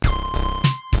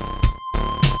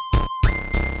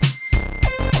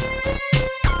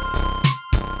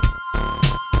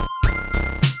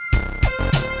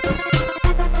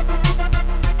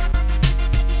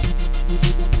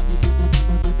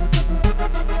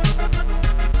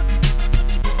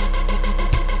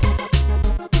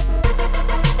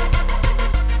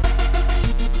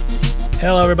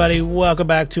Hello, everybody. Welcome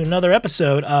back to another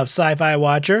episode of Sci-Fi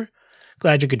Watcher.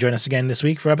 Glad you could join us again this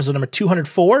week for episode number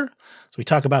 204. So we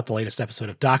talk about the latest episode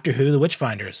of Doctor Who, The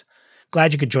Witchfinders.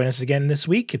 Glad you could join us again this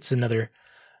week. It's another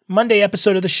Monday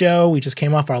episode of the show. We just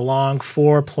came off our long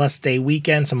 4+ day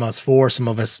weekend. Some of us 4, some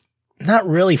of us not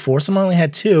really 4. Some only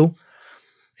had 2,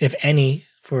 if any,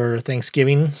 for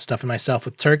Thanksgiving. Stuffing myself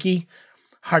with turkey.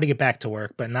 Hard to get back to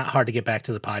work, but not hard to get back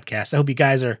to the podcast. I hope you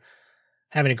guys are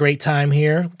having a great time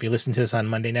here. If you listen to this on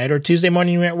Monday night or Tuesday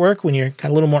morning you're at work when you're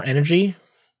got a little more energy,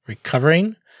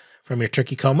 recovering from your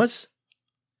turkey comas.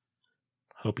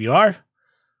 Hope you are.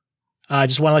 I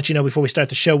just want to let you know before we start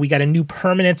the show, we got a new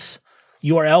permanent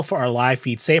URL for our live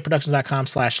feed,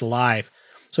 sayitproductions.com/live.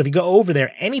 So if you go over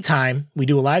there anytime we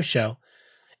do a live show,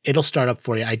 it'll start up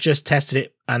for you. I just tested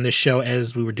it on this show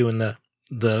as we were doing the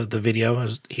video. I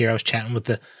was chatting with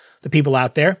the people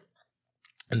out there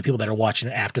and the people that are watching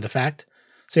it after the fact.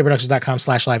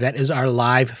 sayitproductions.com/live. That is our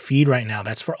live feed right now.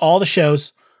 That's for all the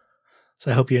shows.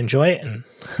 So I hope you enjoy it. And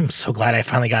I'm so glad I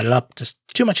finally got it up. Just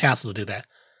too much hassle to do that.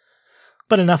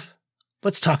 But enough.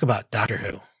 Let's talk about Doctor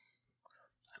Who.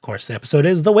 Of course, the episode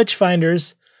is The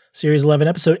Witchfinders, Series 11,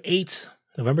 Episode 8,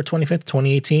 November 25th,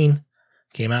 2018.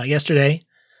 Came out yesterday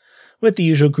with the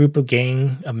usual group of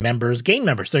gang members. Team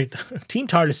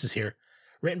TARDIS is here.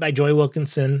 Written by Joy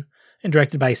Wilkinson and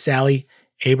directed by Sally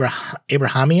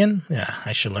Abrahamian. Yeah,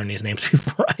 I should learn these names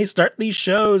before I start these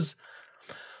shows.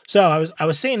 So I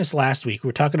was saying this last week. We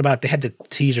were talking about they had the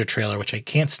teaser trailer, which I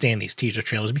can't stand these teaser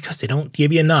trailers because they don't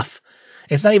give you enough.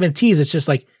 It's not even a tease. It's just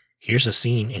like, here's a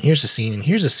scene, and here's a scene, and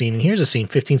here's a scene, and here's a scene.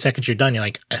 15 seconds, you're done. You're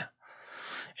like,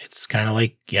 It's kind of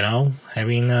like,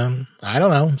 having, I don't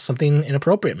know, something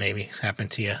inappropriate maybe happen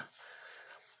to you.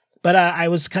 But I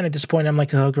was kind of disappointed. I'm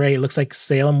like, oh, great. It looks like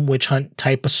Salem witch hunt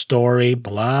type of story,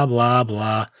 blah, blah,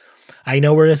 blah. I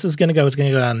know where this is going to go. It's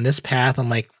going to go down this path. I'm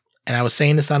like, and I was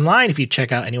saying this online. If you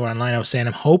check out anywhere online, I was saying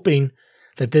I'm hoping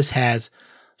that this has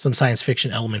some science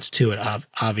fiction elements to it,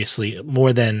 obviously,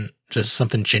 more than just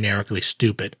something generically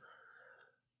stupid.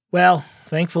 Well,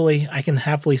 thankfully, I can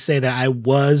happily say that I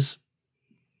was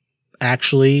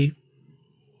actually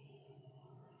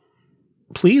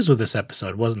pleased with this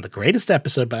episode. It wasn't the greatest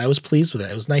episode, but I was pleased with it.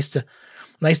 It was nice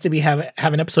to be have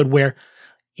an episode where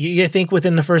you think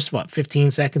within the first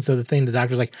 15 seconds of the thing, the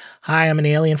doctor's like, "Hi, I'm an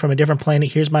alien from a different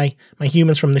planet. Here's my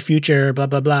humans from the future. Blah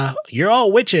blah blah. You're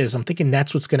all witches." I'm thinking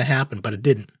that's what's going to happen, but it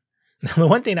didn't. Now, the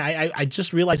one thing I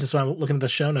just realized this when I'm looking at the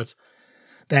show notes,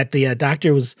 that the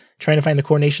doctor was trying to find the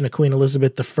coronation of Queen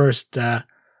Elizabeth I.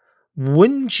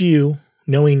 Wouldn't you,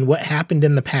 knowing what happened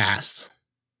in the past,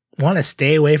 want to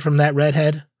stay away from that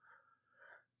redhead?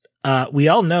 We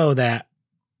all know that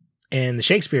in the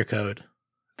Shakespeare Code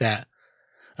that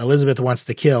Elizabeth wants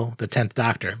to kill the 10th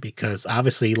Doctor because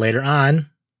obviously later on,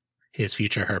 his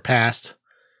future, her past,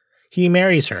 he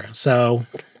marries her. So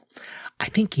I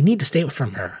think you need to stay away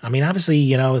from her. I mean,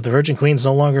 obviously, the Virgin Queen's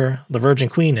no longer the Virgin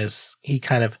Queen, as he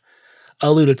kind of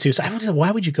alluded to. So I don't know,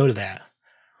 why would you go to that?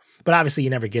 But obviously you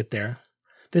never get there.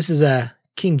 This is a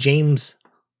King James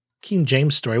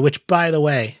story, which, by the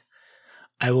way,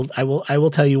 I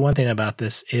will tell you one thing about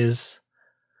this is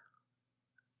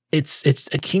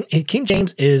King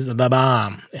James is the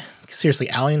bomb. Seriously,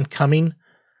 Alan Cumming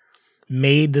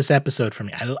made this episode for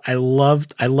me. I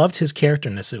loved his character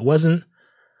in this. It wasn't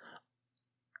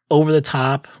over the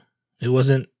top. It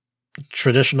wasn't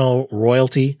traditional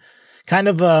royalty. Kind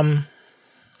of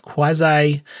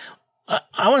quasi.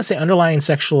 I want to say underlying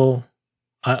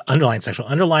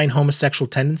homosexual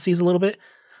tendencies a little bit.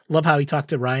 Love how he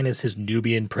talked to Ryan as his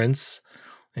Nubian prince.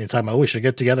 And he's talking about, we should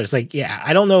get together. It's like, yeah,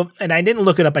 I don't know. And I didn't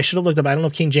look it up. I should have looked up. I don't know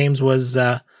if King James was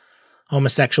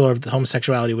homosexual or if the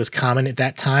homosexuality was common at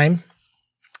that time.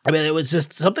 I mean, it was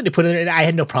just something to put in. I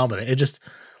had no problem with it. It just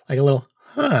like a little,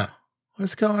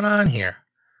 what's going on here?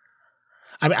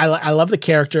 I mean, I love the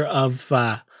character of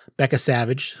Becca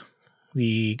Savage,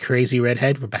 the crazy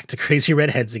redhead. We're back to crazy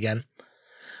redheads again.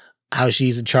 How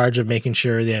she's in charge of making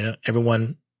sure that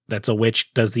everyone that's a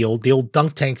witch does the old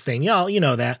dunk tank thing. You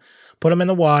know that. Put them in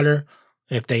the water.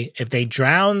 If they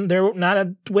drown, they're not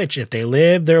a witch. If they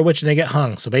live, they're a witch and they get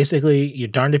hung. So basically, you're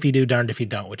darned if you do, darned if you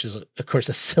don't, which is of course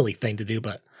a silly thing to do,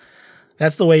 but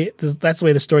that's the way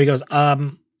the story goes.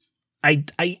 I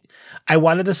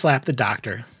wanted to slap the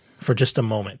doctor for just a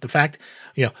moment. The fact,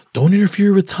 don't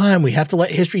interfere with time. We have to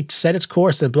let history set its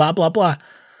course and blah, blah, blah.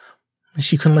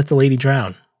 She couldn't let the lady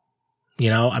drown.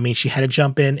 She had to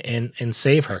jump in and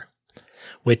save her,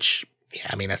 which, yeah,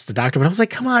 I mean, that's the doctor. But I was like,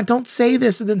 come on, don't say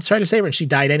this. And then try to save her. And she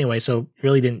died anyway. So it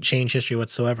really didn't change history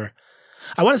whatsoever.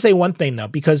 I want to say one thing, though,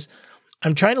 because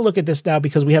I'm trying to look at this now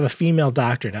because we have a female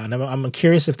doctor now, and I'm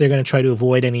curious if they're going to try to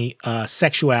avoid any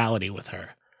sexuality with her.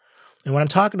 And what I'm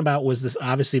talking about was this,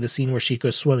 obviously the scene where she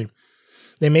goes swimming.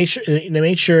 They made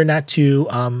sure not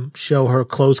to show her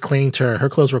clothes clinging to her. Her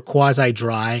clothes were quasi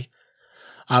dry.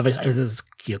 Obviously, this is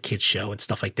a kids show and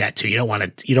stuff like that too. You don't want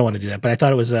to do that. But I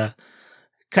thought it was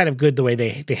kind of good the way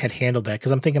they had handled that,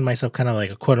 because I'm thinking to myself, kind of like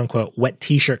a quote unquote wet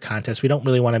T-shirt contest. We don't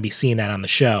really want to be seeing that on the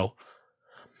show.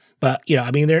 But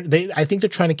I mean, I think they're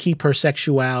trying to keep her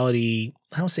sexuality,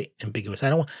 I don't say ambiguous. They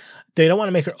don't want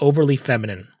to make her overly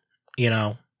feminine.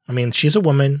 I mean, she's a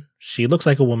woman. She looks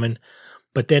like a woman,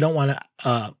 but they don't want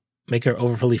to make her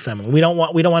overly feminine. We don't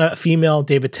want a female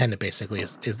David Tennant, basically,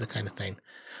 is the kind of thing.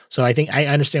 So I think I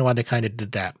understand why they kind of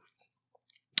did that.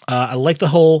 I like the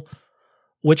whole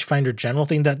Witchfinder General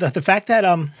thing. The fact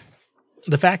that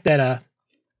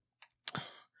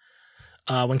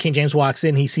when King James walks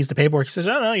in, he sees the paperwork. He says,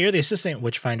 "Oh no, you're the assistant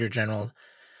Witchfinder General."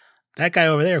 That guy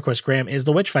over there, of course, Graham, is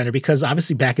the Witchfinder, because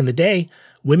obviously back in the day,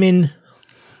 women,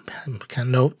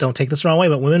 don't take this the wrong way,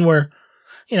 but women were,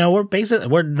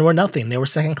 we're nothing. They were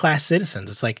second-class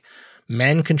citizens. It's like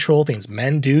men control things,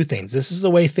 men do things. This is the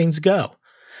way things go.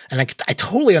 And I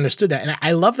totally understood that. And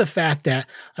I love the fact that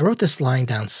I wrote this line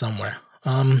down somewhere,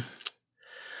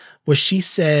 where she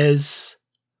says,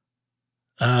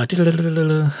 oh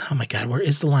my God, where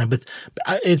is the line? But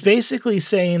it's basically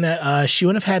saying that she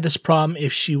wouldn't have had this problem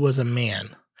if she was a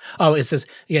man. Oh, it says,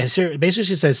 basically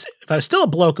she says, if I was still a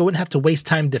bloke, I wouldn't have to waste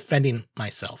time defending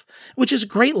myself, which is a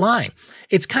great line.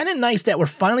 It's kind of nice that we're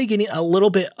finally getting a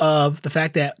little bit of the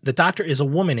fact that the doctor is a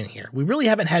woman in here. We really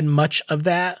haven't had much of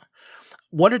that.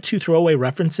 One or two throwaway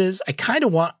references. I kind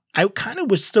of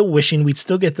was still wishing we'd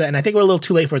still get that. And I think we're a little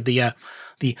too late for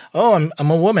I'm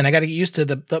a woman. I got to get used to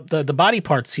the body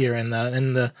parts here and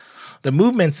the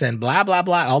movements and blah, blah,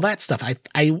 blah, all that stuff. I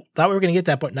thought we were going to get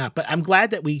that, but not. But I'm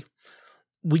glad that we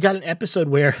got an episode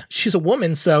where she's a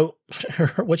woman. So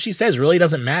what she says really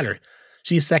doesn't matter.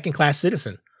 She's a second-class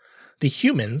citizen. The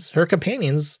humans, her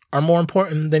companions, are more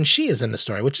important than she is in the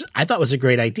story, which I thought was a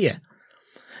great idea.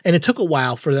 And it took a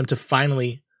while for them to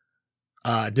finally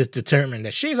determine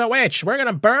that she's a witch. We're going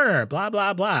to burn her, blah,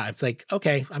 blah, blah. It's like,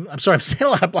 okay, I'm sorry. I'm saying a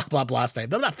lot of blah, blah, blah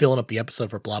tonight. I'm not filling up the episode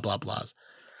for blah, blah, blahs.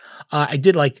 I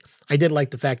did like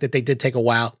the fact that they did take a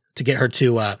while to get her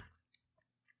to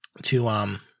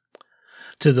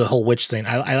the whole witch thing.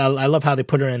 I love how they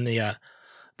put her in the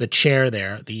chair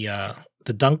there, the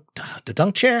dunk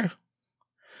chair,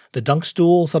 the dunk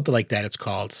stool, something like that. It's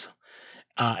called.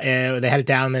 And they had it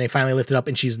down, and then they finally lift it up,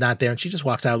 and she's not there, and she just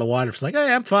walks out of the water. She's like,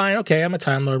 "Hey, I'm fine. Okay, I'm a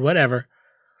Time Lord, whatever."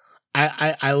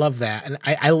 I love that, and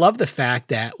I love the fact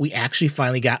that we actually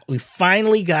finally got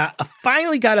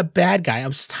a bad guy. I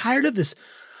was tired of this.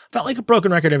 Felt like a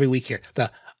broken record every week here.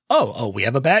 We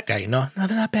have a bad guy. No,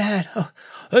 they're not bad.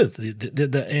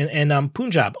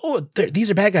 Punjab. Oh,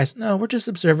 these are bad guys. No, we're just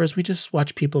observers. We just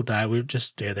watch people die. We just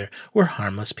stay there. We're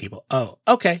harmless people. Oh,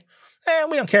 okay.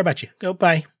 We don't care about you. Go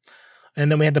bye. And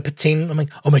then we had the Patin. I'm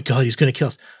like, oh my God, he's going to kill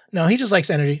us. No, he just likes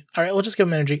energy. All right, we'll just give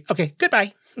him energy. Okay,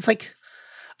 goodbye. It's like,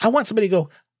 I want somebody to go,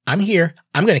 I'm here.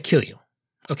 I'm going to kill you.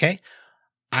 Okay?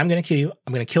 I'm going to kill you.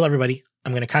 I'm going to kill everybody.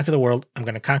 I'm going to conquer the world. I'm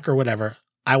going to conquer whatever.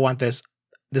 I want this.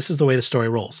 This is the way the story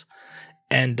rolls.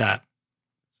 And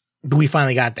we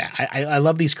finally got that. I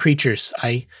love these creatures.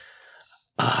 Let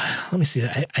me see.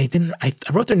 I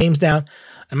wrote their names down.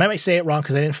 I might say it wrong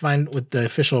because I didn't find what the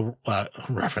official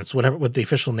reference, what the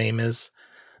official name is.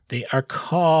 They are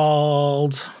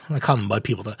called, I call them mud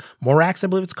people. The Morax, I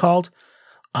believe it's called.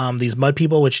 These mud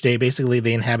people, which they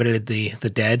inhabited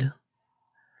the dead.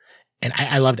 And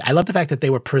I loved it. I love the fact that they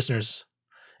were prisoners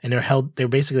and they were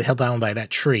basically held down by that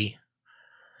tree.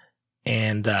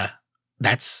 And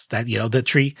that's that, the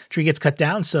tree gets cut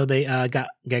down. So they got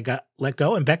let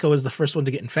go. And Becca was the first one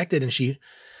to get infected, and she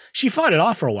fought it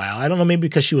off for a while. I don't know, maybe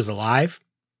because she was alive.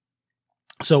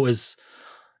 So it was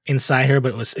inside her,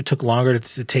 but it took longer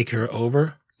to take her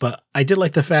over. But I did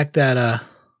like the fact that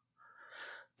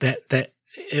that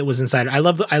it was inside her. I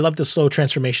love the slow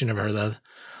transformation of her, the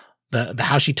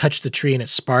how she touched the tree and it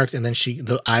sparked, and then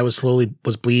the eye was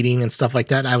bleeding and stuff like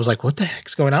that. And I was like, what the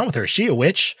heck's going on with her? Is she a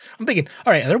witch? I'm thinking,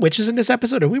 all right, are there witches in this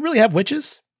episode? Do we really have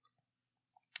witches?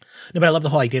 No, but I love the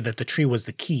whole idea that the tree was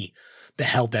the key that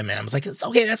held them in. I was like, it's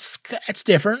okay, that's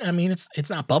different. I mean, it's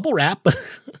not bubble wrap, but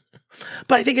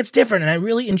but I think it's different, and I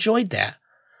really enjoyed that.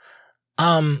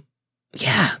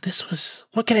 Yeah, this was,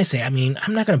 what can I say? I mean,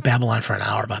 I'm not going to babble on for an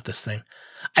hour about this thing.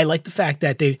 I like the fact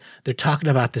that they're talking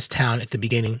about this town at the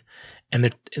beginning, and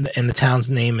the town's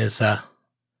name is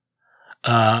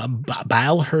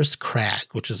Bilehurst Crag,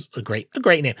 which is a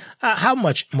great name. How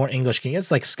much more English can you?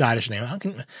 It's like Scottish name. How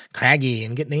can Craggy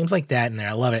and get names like that in there?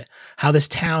 I love it. How this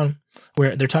town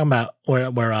where they're talking about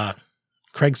where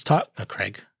Craig's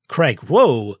Craig.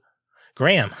 Whoa,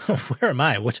 Graham. Where am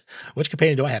I? Which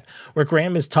companion do I have? Where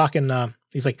Graham is talking.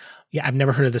 He's like, yeah, I've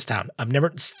never heard of this town.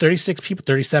 It's 36 people,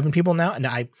 37 people now, and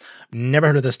I've never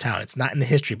heard of this town. It's not in the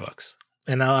history books.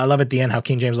 And I love at the end how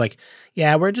King James is like,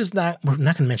 yeah, we're not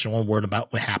going to mention one word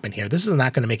about what happened here. This is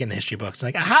not going to make it in the history books.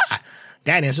 Like, aha,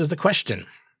 that answers the question.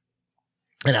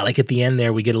 And I like at the end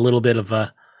there, we get a little bit of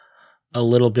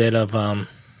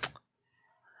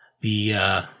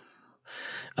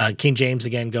King James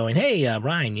again going, hey,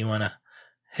 Ryan, you want to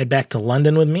head back to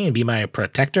London with me and be my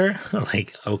protector?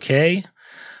 Like, okay.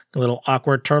 A little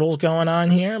awkward turtles going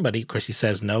on here. But of course he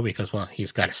says no because, well,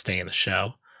 he's got to stay in the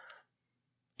show.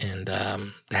 And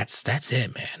that's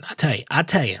it, man. I'll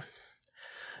tell you.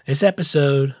 This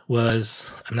episode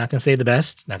was, I'm not going to say the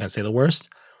best, not going to say the worst,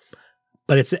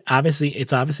 but it's obviously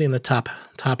in the top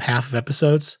half of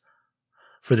episodes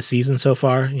for the season so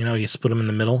far. You know, you split them in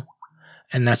the middle,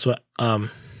 and that's what I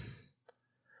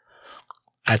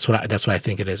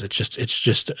think it is.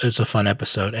 It's a fun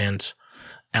episode, and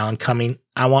Alan Cumming.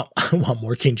 I want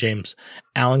more King James.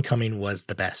 Alan Cumming was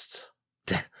the best.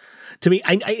 To me,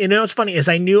 I you know what's funny is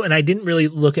I knew, and I didn't really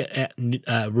look at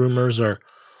rumors or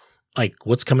like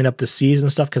what's coming up this season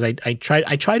and stuff because I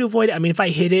try to avoid it. I mean, if I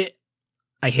hit it,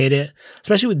 I hit it.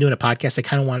 Especially with doing a podcast, I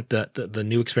kind of want the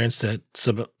new experience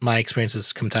so my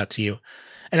experiences comes out to you.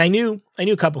 And I knew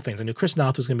a couple things. I knew Chris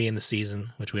Noth was going to be in the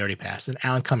season, which we already passed, and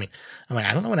Alan Cumming. I'm like,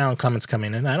 I don't know when Alan Cumming's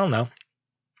coming in. I don't know.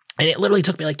 And it literally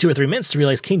took me like 2 or 3 minutes to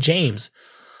realize King James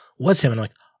was him. And I'm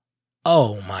like,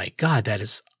 oh my God, that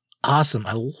is awesome.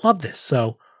 I love this.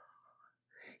 So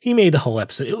he made the whole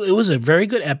episode. It was a very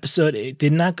good episode. It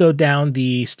did not go down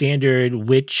the standard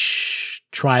witch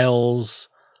trials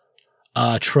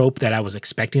trope that I was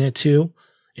expecting it to.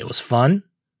 It was fun.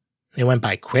 It went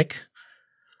by quick.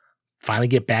 Finally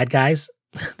get bad guys.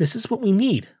 This is what we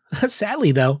need.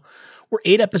 Sadly, though, we're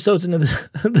 8 episodes into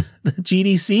the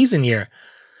GD season here.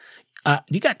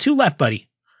 You got 2 left, buddy.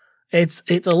 It's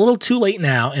a little too late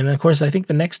now. And then, of course, I think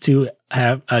the next 2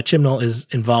 have Chibnall is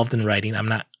involved in writing. I'm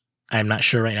not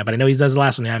sure right now, but I know he does the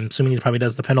last one. I'm assuming he probably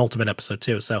does the penultimate episode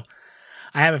too. So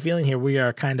I have a feeling here we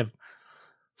are kind of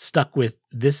stuck with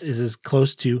this is as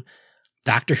close to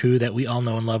Doctor Who that we all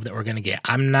know and love that we're going to get.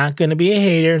 I'm not going to be a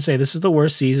hater and say this is the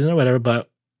worst season or whatever, but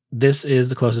this is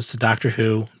the closest to Doctor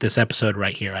Who, this episode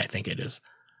right here. I think it is.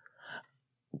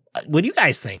 What do you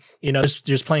guys think? You know,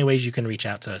 there's plenty of ways you can reach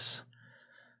out to us.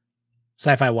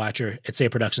 Sci-Fi Watcher at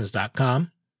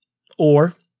sayproductions.com,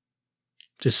 or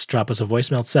just drop us a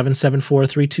voicemail at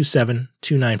 774-327-2948,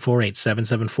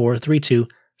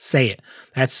 774-32-SAY-IT.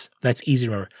 That's easy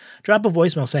to remember. Drop a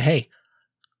voicemail, say, hey,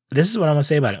 this is what I'm going to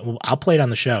say about it. Well, I'll play it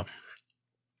on the show.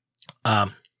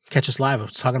 Catch us live. I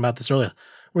was talking about this earlier.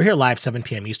 We're here live 7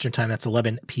 p.m. Eastern Time. That's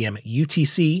 11 p.m.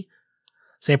 UTC.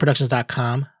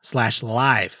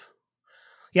 sayproductions.com/live.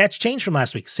 Yeah, it's changed from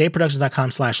last week.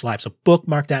 sayproductions.com/live. So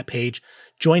bookmark that page.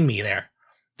 Join me there.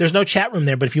 There's no chat room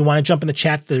there, but if you want to jump in the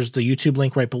chat, there's the YouTube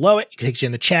link right below it. It takes you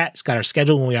in the chat. It's got our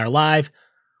schedule when we are live.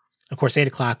 Of course, 8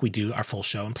 o'clock, we do our full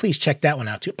show. And please check that one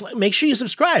out too. Make sure you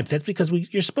subscribe. That's because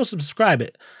you're supposed to subscribe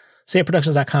at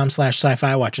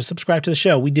sayproductions.com/sci-fi watcher. Subscribe to the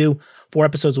show. We do 4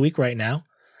 episodes a week right now.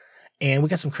 And we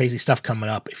got some crazy stuff coming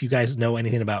up. If you guys know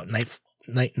anything about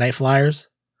Night Flyers,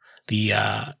 the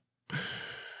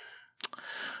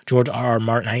George R.R.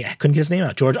 Martin, I couldn't get his name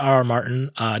out, George R.R.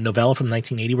 Martin novella from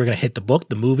 1980. We're going to hit the book,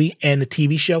 the movie, and the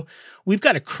TV show. We've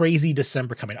got a crazy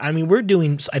December coming. I mean, we're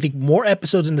doing, I think, more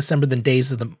episodes in December than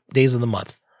days of the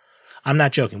month. I'm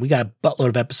not joking. We got a buttload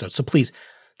of episodes. So please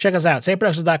check us out.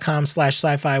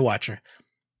 sayproductions.com/sci-fi watcher.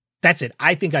 That's it.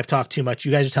 I think I've talked too much.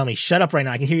 You guys are telling me, shut up right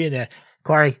now. I can hear you there.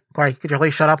 Corey, could you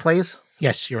please shut up, please?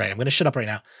 Yes, you're right. I'm going to shut up right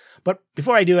now. But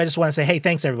before I do, I just want to say, hey,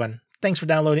 thanks, everyone. Thanks for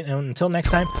downloading. And until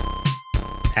next time,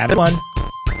 have a good one.